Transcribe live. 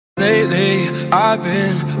Lately, I've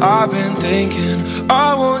been thinking,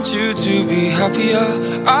 I want you to be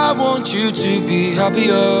happier, I want you to be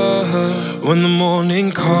happier. When the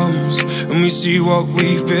morning comes and we see what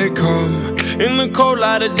we've become, in the cold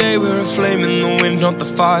light of day we're a flame in the wind, not the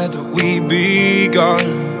fire that we begun.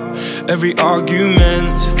 Every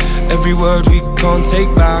argument, every word we can't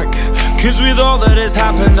take back, 'cause with all that has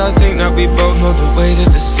happened I think that we both know the way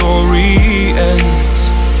that the story ends.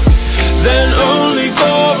 Then only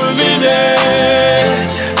for a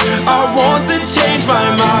minute I want to change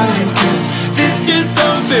my mind, 'cause this just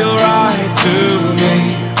don't feel right to me.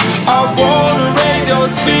 I wanna raise your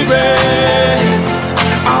spirits,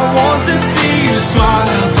 I want to see you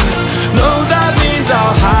smile, but no, that means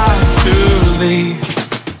I'll have to leave.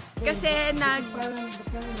 Kasi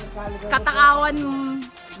katakawan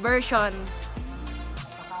version.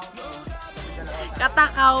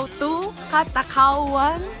 Katakaw to,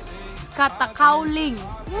 katakawan, katakawling.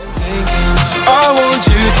 I want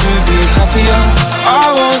you to be happier,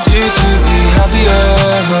 I want you to be happier.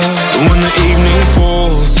 When the evening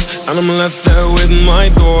falls and I'm left there with my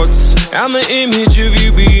thoughts, and the image of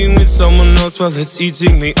you being with someone else, well, it's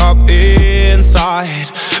eating me up inside.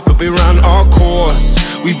 But we ran our course,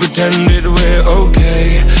 we pretended we're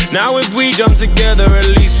okay. Now if we jump together, at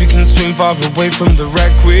least we can swim far away from the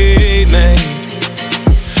wreck we made.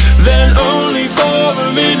 Then only for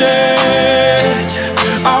a minute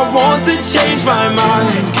I want to change my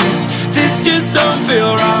mind, 'cause this just don't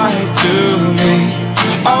feel right to me.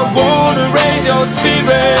 I wanna raise your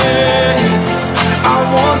spirits, I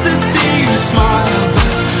want to see you smile, but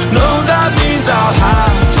no, that means I'll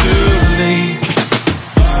have to leave.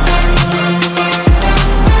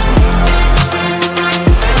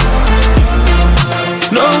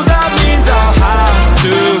 No, that means I'll have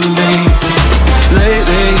to leave.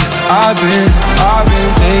 Lately, I've been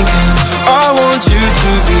thinking, I want you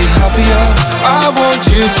to be happier, I want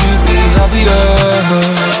you to be happier.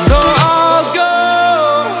 So I'll go.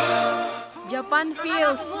 Japan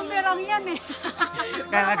feels.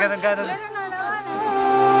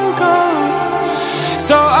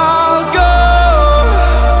 So I'll go.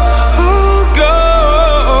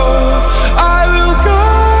 I will go.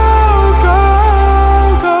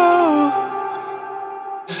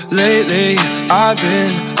 Lately, I've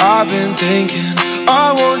been thinking,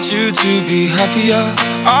 I want you to be happier,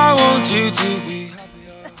 I want you to be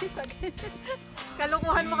happier.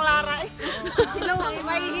 Kalukuhan mo, Clara.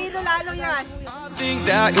 Mahihilo lalo yan. I think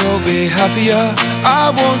that you'll be happier,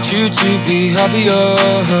 I want you to be happier.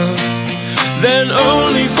 Then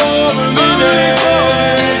only for a minute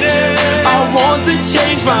I want to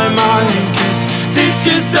change my mind, 'cause this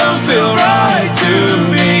just don't feel right to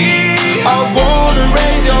me. I wanna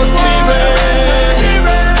raise your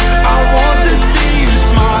spirits, I want to see you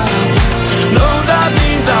smile, no, that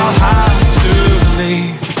means I'll have to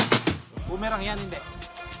leave. Bumerang yan, hindi.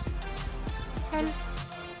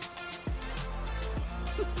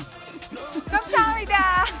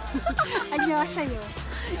 Kamsahamnida! Annyeonghaseyo.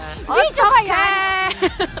 Video pa yan!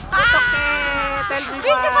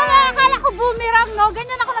 Video pa nga, akala ko boomerang, no?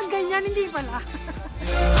 Ganyan ako nagganyan, hindi pala.